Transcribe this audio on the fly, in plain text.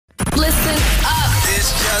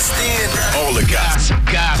just in. All the gossip.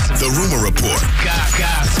 The Rumor Report.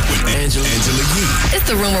 Gossip. With Angela Yee. It's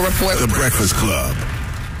the Rumor Report. The Breakfast Club.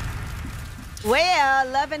 Well,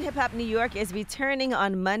 Love and Hip Hop New York is returning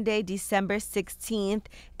on Monday, December 16th,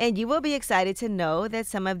 and you will be excited to know that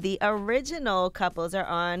some of the original couples are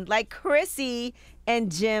on, like Chrissy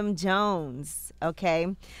and Jim Jones,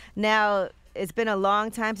 okay? Now, it's been a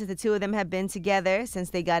long time since the two of them have been together,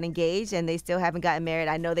 since they got engaged, and they still haven't gotten married.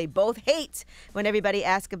 I know they both hate when everybody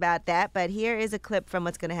asks about that, but here is a clip from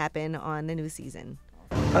what's going to happen on the new season.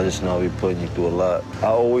 I just know I'll be putting you through a lot. I've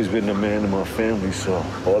always been the man in my family, so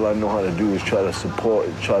all I know how to do is try to support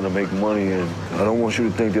and try to make money, and I don't want you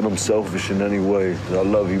to think that I'm selfish in any way. I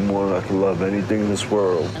love you more than I can love anything in this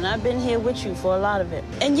world. And I've been here with you for a lot of it.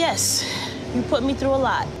 And yes, you put me through a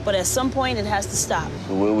lot, but at some point it has to stop.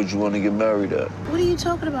 So where would you want to get married at? What are you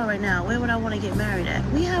talking about right now? Where would I want to get married at?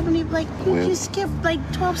 We haven't even, you skipped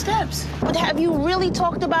 12 steps. But have you really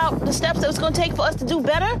talked about the steps that it's going to take for us to do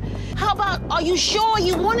better? How about, are you sure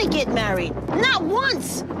you want to get married? Not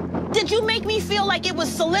once did you make me feel like it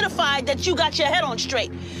was solidified that you got your head on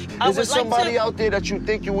straight. Is there somebody out there that you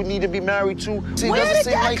think you would need to be married to? See, Where doesn't did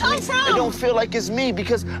seem that like come me. from? It don't feel like it's me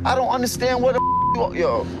because I don't understand what the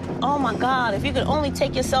yo. Oh my God, if you could only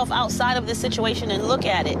take yourself outside of this situation and look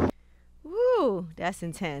at it. Woo, that's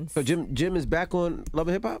intense. So Jim is back on Love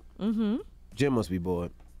and Hip Hop? Mm-hmm. Jim must be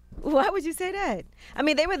bored. Why would you say that? I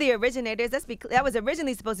mean, they were the originators. That was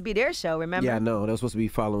originally supposed to be their show, remember? Yeah, I know. That was supposed to be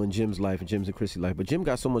following Jim's life and Jim's and Chrissy's life. But Jim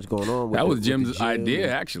got so much going on. That was Jim's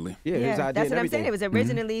idea, actually. Yeah, his idea. That's what I'm saying. everything. It was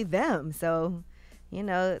originally them, so, you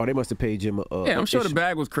know. Oh, they must have paid Jim yeah, I'm sure the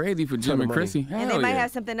bag was crazy for Jim and Chrissy. And they might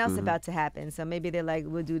have something else about to happen. So maybe they're like,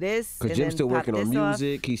 we'll do this. Because Jim's still working on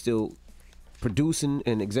music. He's still producing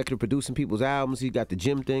and executive producing people's albums. He got the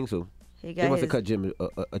Jim thing, so they must have cut Jim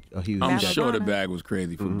a huge I'm check. sure the bag was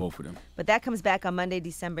crazy for both of them. But that comes back on Monday,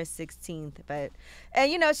 December 16th.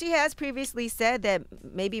 And, you know, she has previously said that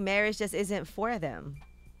maybe marriage just isn't for them.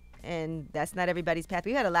 And that's not everybody's path.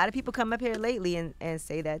 We've had a lot of people come up here lately and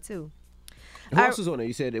say that, too. Who else was on there?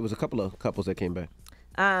 You said it was a couple of couples that came back.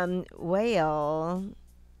 You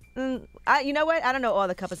know what? I don't know all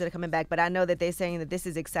the couples that are coming back, but I know that they're saying that this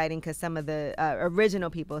is exciting because some of the original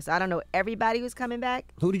people. So I don't know everybody who's coming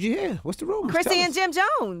back. Who did you hear? What's the rumor? Chrissy and Jim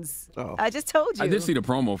Jones. Oh. I just told you. I did see the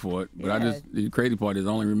promo for it, but the crazy part is I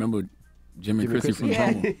only remember Jim and Chrissy from the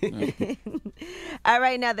promo. Yeah. All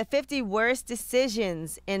right, now the 50 worst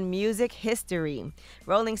decisions in music history.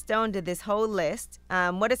 Rolling Stone did this whole list.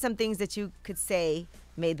 What are some things that you could say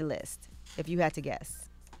made the list, if you had to guess?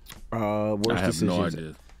 Worst I have decisions. no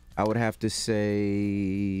idea. I would have to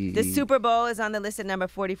say The Super Bowl is on the list at number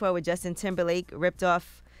 44 with Justin Timberlake ripped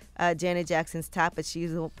off Janet Jackson's top, but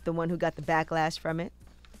she's the one who got the backlash from it.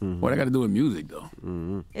 What I got to do with music, though?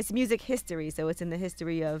 It's music history, so it's in the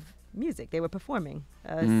history of music. They were performing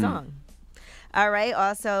a song. All right,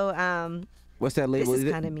 also... what's that label? This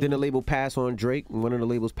is kinda Didn't the label pass on Drake? One of the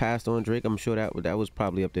labels passed on Drake. I'm sure that was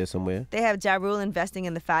probably up there somewhere. They have Ja Rule investing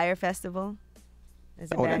in the Fire Festival.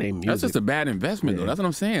 That ain't music. That's just a bad investment, though. That's what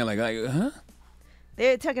I'm saying. Huh?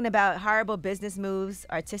 They're talking about horrible business moves,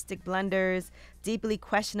 artistic blunders, deeply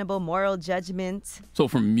questionable moral judgment. So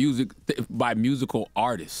from music, by musical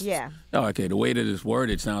artists. Yeah. Oh, okay. The way that it's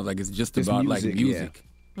worded sounds like it's just about music. Yeah.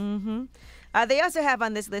 Mm-hmm. They also have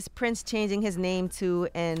on this list Prince changing his name to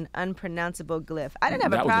an unpronounceable glyph. I didn't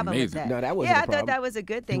have a problem with that. No, that wasn't a I problem. thought that was a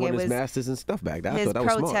good thing. He It wanted was his masters and stuff back. I his thought that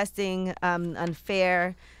was smart. protesting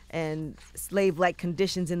unfair and slave-like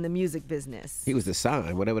conditions in the music business. He was the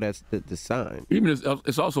sign, whatever that's the sign. Even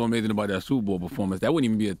it's also amazing about that Super Bowl performance. That wouldn't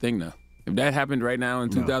even be a thing now. If that happened right now in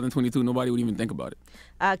 2022, nobody would even think about it.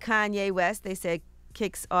 Kanye West, they said,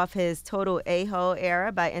 kicks off his total a-hole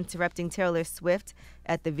era by interrupting Taylor Swift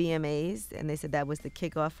at the VMAs, and they said that was the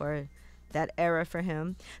kickoff for that era for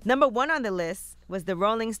him. Number 1 on the list was the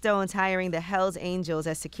Rolling Stones hiring the Hells Angels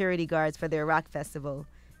as security guards for their rock festival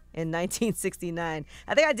in 1969.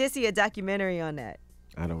 I think I did see a documentary on that.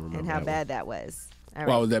 I don't remember. And how bad that was. All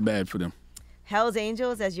Why right. was that bad for them? Hells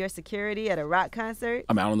Angels as your security at a rock concert.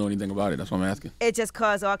 I mean, I don't know anything about it. That's what I'm asking. It just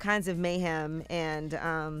caused all kinds of mayhem,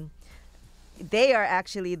 and they are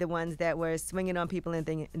actually the ones that were swinging on people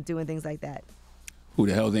and doing things like that. Who,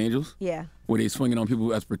 the Hells Angels? Yeah. Were they swinging on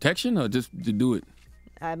people as protection or just to do it?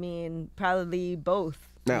 I mean, probably both.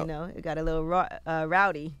 Now, you know, it got a little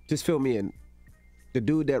rowdy. Just fill me in. The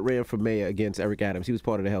dude that ran for mayor against Eric Adams, he was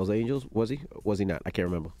part of the Hells Angels, was he? Or was he not? I can't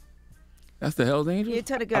remember. That's the Hells Angels? You're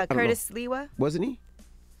talking about Curtis Sliwa? Wasn't he?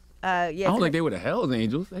 Yeah. I don't think they were the Hells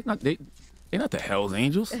Angels. They're not the Hells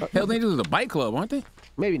Angels. Hells Angels is a bike club, aren't they?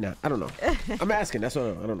 Maybe not. I don't know. I'm asking. That's what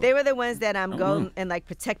I don't know. They were the ones that go and like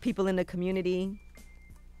protect people in the community.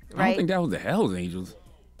 right? I don't think that was the Hell's Angels.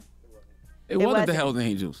 It wasn't the Hell's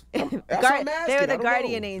Angels. They were the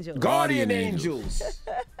Guardian Angels. Guardian Angels.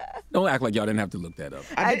 Don't act like y'all didn't have to look that up.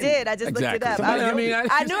 I did. I just looked it up.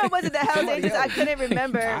 I knew it wasn't the Hell's Angels. I couldn't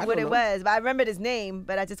remember what it was. But I remembered his name,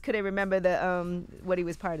 but I just couldn't remember the what he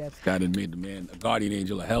was part of. God had made the man a Guardian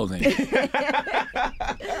Angel, a Hell's Angel.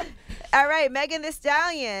 All right, Megan Thee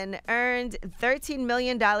Stallion earned $13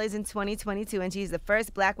 million in 2022, and she's the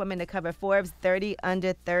first black woman to cover Forbes 30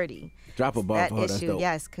 Under 30. Drop a bar for her, that's dope.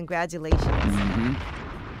 Yes, congratulations.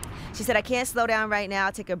 Mm-hmm. She said, I can't slow down right now.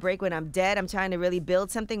 I'll take a break when I'm dead. I'm trying to really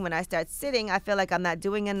build something. When I start sitting, I feel like I'm not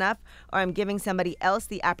doing enough, or I'm giving somebody else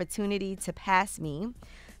the opportunity to pass me.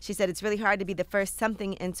 She said, it's really hard to be the first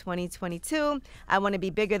something in 2022. I want to be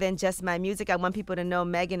bigger than just my music. I want people to know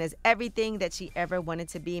Megan is everything that she ever wanted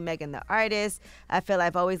to be. Megan the artist. I feel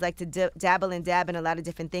I've always liked to dabble and dab in a lot of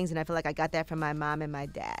different things, and I feel like I got that from my mom and my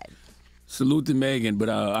dad. Salute to Megan, but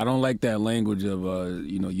I don't like that language of,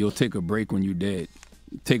 you'll take a break when you're dead.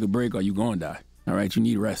 Take a break or you gonna die. All right, you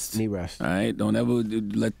need rest. Need rest. All right, don't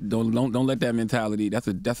let that mentality. That's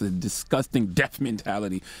a disgusting death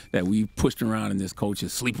mentality that we pushed around in this culture.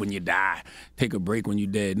 Sleep when you die. Take a break when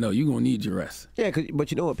you're dead. No, you're gonna need your rest. Yeah,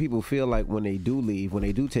 but you know what people feel like when they do leave, when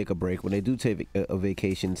they do take a break, when they do take a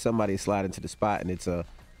vacation, somebody slide into the spot, and it's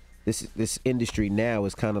this industry now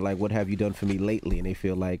is kind of like, what have you done for me lately? And they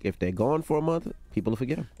feel like if they're gone for a month, people will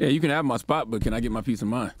forget them. Yeah, you can have my spot, but can I get my peace of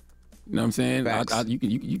mind? You know what I'm saying?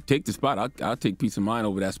 You take the spot. I'll take peace of mind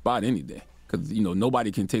over that spot any day. Because,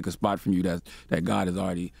 nobody can take a spot from you that God has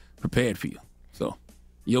already prepared for you. So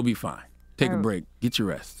you'll be fine. Take a break. Get your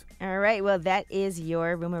rest. All right. Well, that is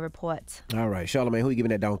your rumor report. All right. Charlamagne, who are you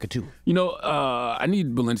giving that donkey to? I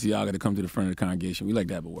need Balenciaga to come to the front of the congregation. We like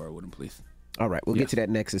to have a word with him, please. All right. We'll get to that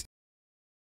next.